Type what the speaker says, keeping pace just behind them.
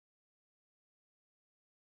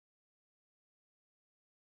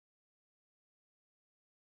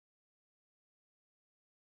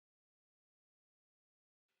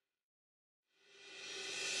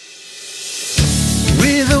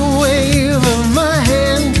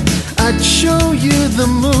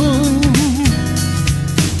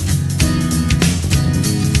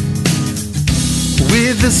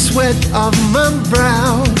sweat of my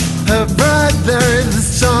brow, her brother the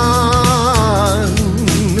sun.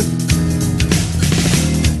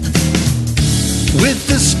 With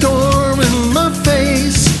the storm in my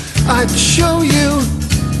face, I'd show you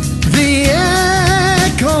the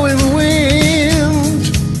echoing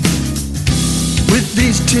wind. With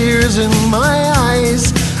these tears in my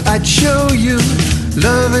eyes, I'd show you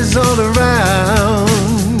love is all around.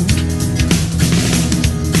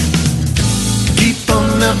 Keep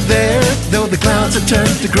on up there, though the clouds are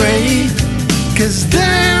turned to gray, 'cause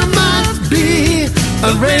there must be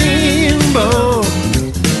a rainbow.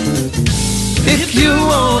 If you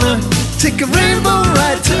wanna take a rainbow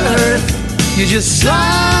right to earth, you just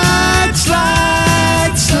slide,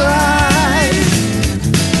 slide, slide.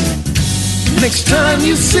 Next time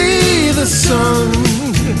you see the sun,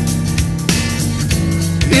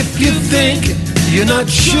 if you think you're not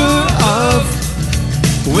sure of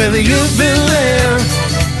whether you've been there,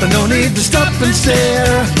 no need to stop and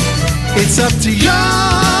stare. It's up to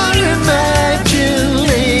your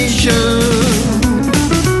imagination.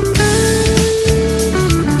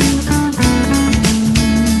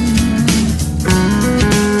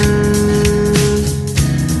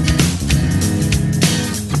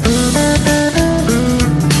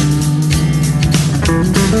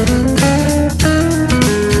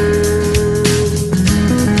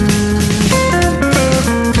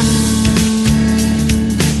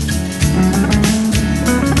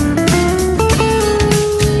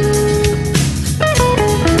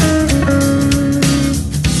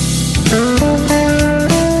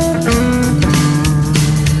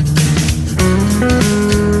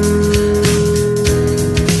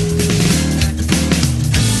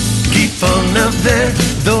 There,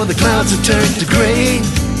 though the clouds have turned to gray,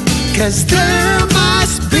 'cause there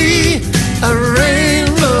must be a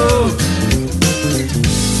rainbow.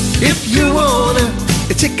 If you wanna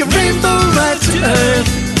take a rainbow right to earth,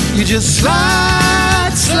 you just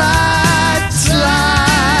slide, slide,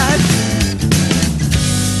 slide.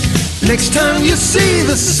 Next time you see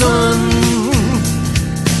the sun,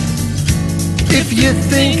 if you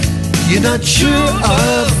think you're not sure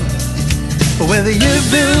of whether you've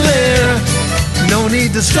been there, no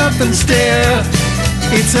need to stop and stare.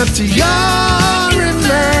 It's up to your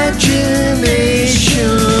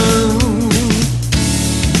imagination.